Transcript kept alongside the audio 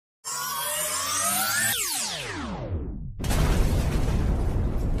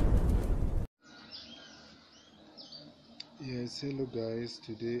Yes, hello guys.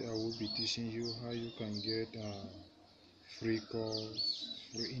 Today I will be teaching you how you can get free calls,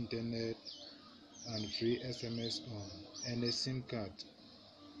 free internet, and free SMS on any SIM card.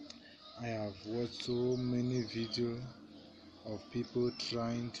 I have watched so many videos of people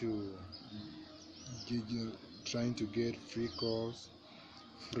trying to get free calls,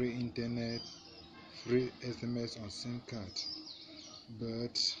 free internet, free SMS on SIM card.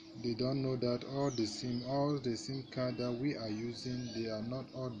 But they don't know that all the SIM card that we are using, they are not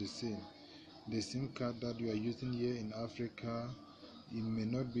all the same. The SIM card that you are using here in Africa, it may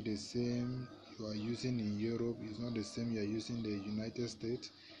not be the same you are using in Europe. It's not the same you are using in the United States.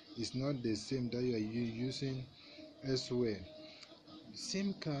 It's not the same that you are using elsewhere.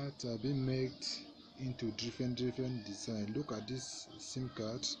 SIM cards are being made into different design. Look at this SIM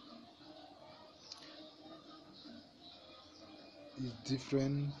card. It's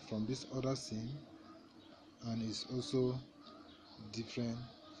different from this other SIM, and it's also different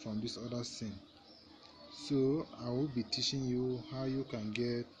from this other SIM. So I will be teaching you how you can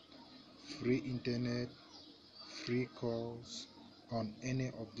get free internet, free calls on any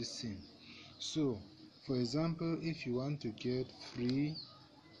of this SIM. So for example, if you want to get free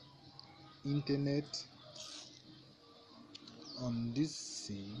internet on this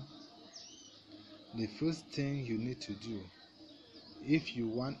SIM, the first thing you need to do, if you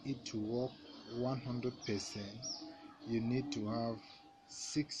want it to work 100%, you need to have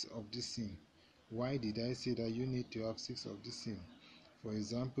 6 of this SIM. Why did I say that you need to have 6 of this SIM? For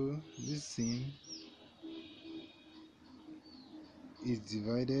example, this SIM is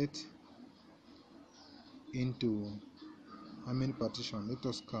divided into how many partitions? Let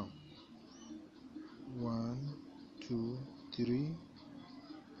us count. 1, 2, 3,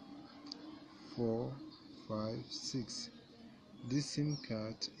 4, 5, 6. This SIM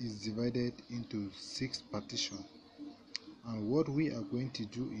card is divided into 6 partitions. And what we are going to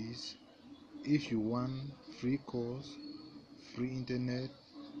do is, if you want free calls, free internet,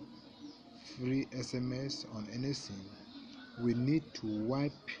 free SMS on any SIM, we need to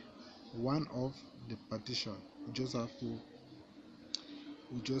wipe one of the partition. We just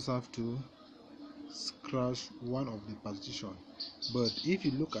have to scratch one of the partition. But if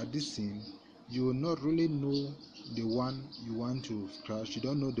you look at this SIM, you will not really know the one you want to scratch. You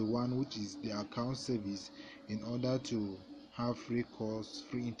don't know the one which is the account service in order to have free calls,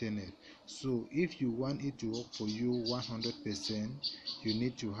 free internet. So if you want it to work for you 100%, you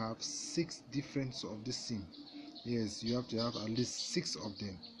need to have 6 different of the SIM. Yes, you have to have at least 6 of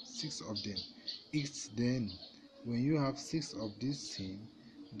them. Then when you have 6 of this SIM,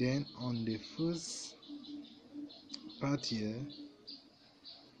 then on the first part here,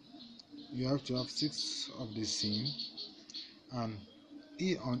 you have to have 6 of the SIM, and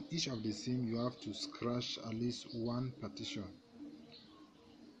on each of the SIM you have to scratch at least one partition.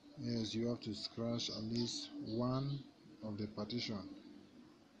 Yes, you have to scratch at least one of the partition.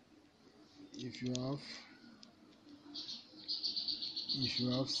 If you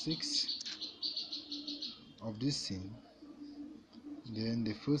have 6 of this SIM, then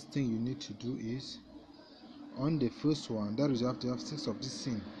the first thing you need to do is, on the first one, that is, you have to have 6 of this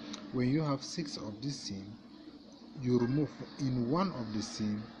SIM. When you have 6 of this SIM, you remove in one of the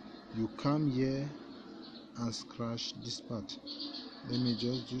SIM, you come here and scratch this part. Let me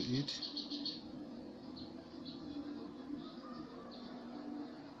just do it.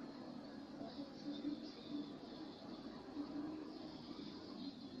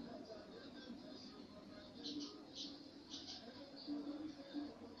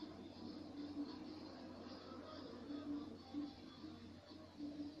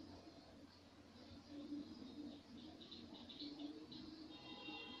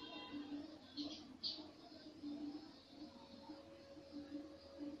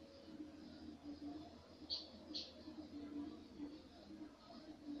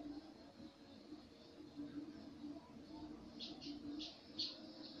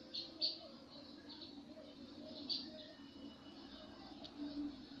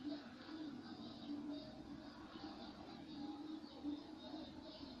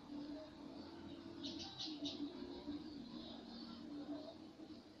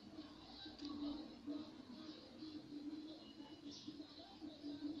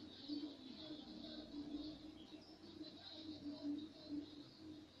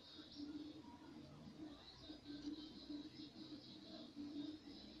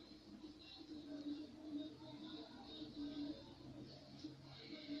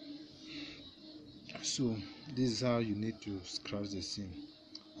 So this is how you need to scratch the SIM.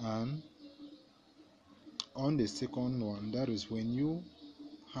 And on the second one, that is when you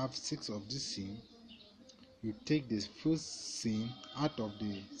have 6 of this SIM, You take the first SIM out of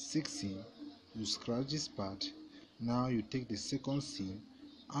the 6 SIM, you scratch this part. Now you take the second SIM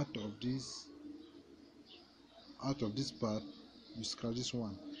out of this part, you scratch this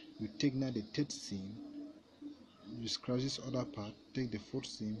one. You take now the third SIM, you scratch this other part. Take the fourth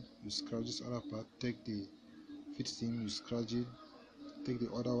SIM, you scratch this other part. Take the fifth SIM, you scratch it. Take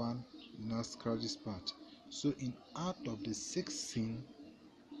the other one, you now scratch this part. So in out of the 6 SIM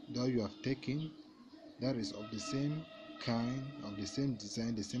that you have taken, that is of the same kind, of the same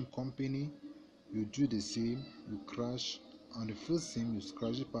design, the same company, you do the same. You crash on the first SIM, you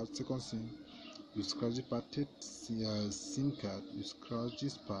scratch the part. Second SIM, you scratch the part. Third SIM card, you scratch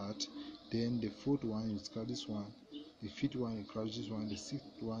this part. Then the fourth one, you scratch this one. The fifth one, you scratch this one. The sixth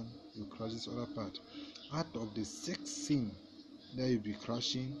one, you scratch this other part. Out of the 6 SIM that you'll be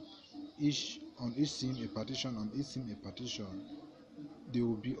crashing, on each SIM a partition, on each SIM a partition, there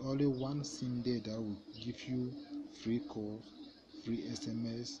will be only one SIM there that will give you free calls, free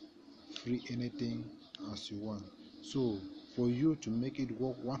SMS, free anything as you want. So for you to make it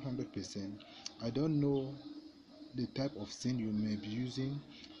work 100%, I don't know the type of SIM you may be using,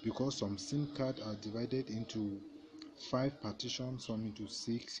 because some SIM cards are divided into 5 partitions, some into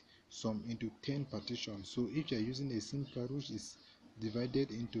 6, some into 10 partitions. So if you are using a SIM card which is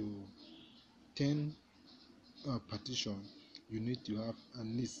divided into 10 partition, you need to have at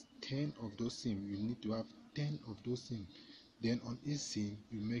least 10 of those SIM. You need to have 10 of those SIM. Then on each SIM,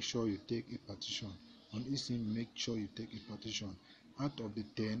 you make sure you take a partition. On each SIM, make sure you take a partition. Out of the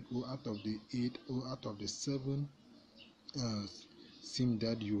 10, or out of the 8, or out of the 7 SIM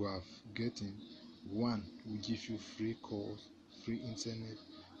that you have getting, one will give you free calls, free internet,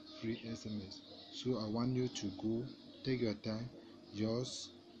 free SMS. So I want you to go, take your time, just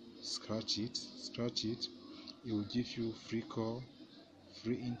scratch it. It will give you free call,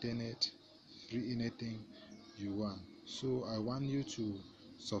 free internet, free anything you want. So I want you to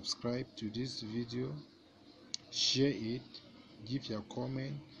subscribe to this video, share it, give your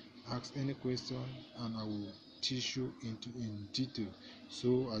comment, ask any question, and I will teach you in detail.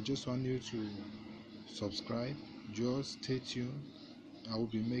 So I just want you to subscribe, just stay tuned. I will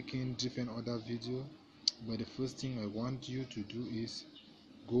be making different other videos, but the first thing I want you to do is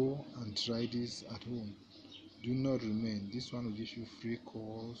go and try this at home. Do not remain. This one will give you free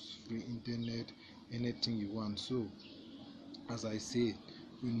calls, free internet, anything you want. So as I said,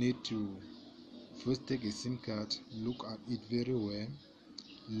 you need to first take a SIM card, look at it very well,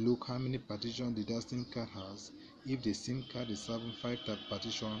 look how many partitions that SIM card has. If the SIM card is having 5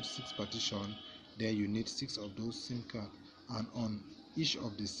 partition, 6 partition, then you need 6 of those SIM card. And on each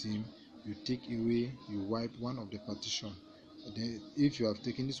of the SIM, you take away, you wipe one of the partition. Then if you have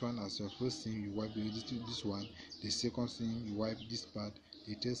taken this one as your first SIM, you wipe this one. The second SIM, you wipe this part.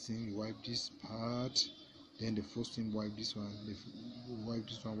 The third SIM, you wipe this part. Then the fourth SIM, wipe this one. Wipe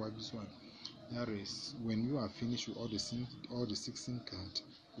this one, wipe this one. That is, when you are finished with all the 6 SIM cards,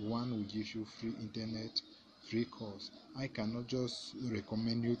 one will give you free internet, free calls. I cannot just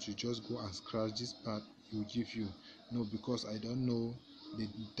recommend you to just go and scratch this part it will give you. No, because I don't know the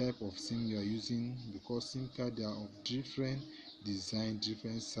type of SIM you are using, because SIM card they are of different design,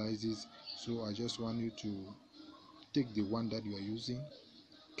 different sizes. So I just want you to take the one that you are using,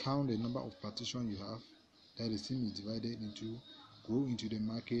 count the number of partition you have that the SIM is divided into, go into the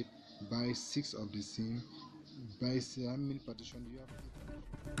market, buy 6 of the SIM, buy how many partition do you have?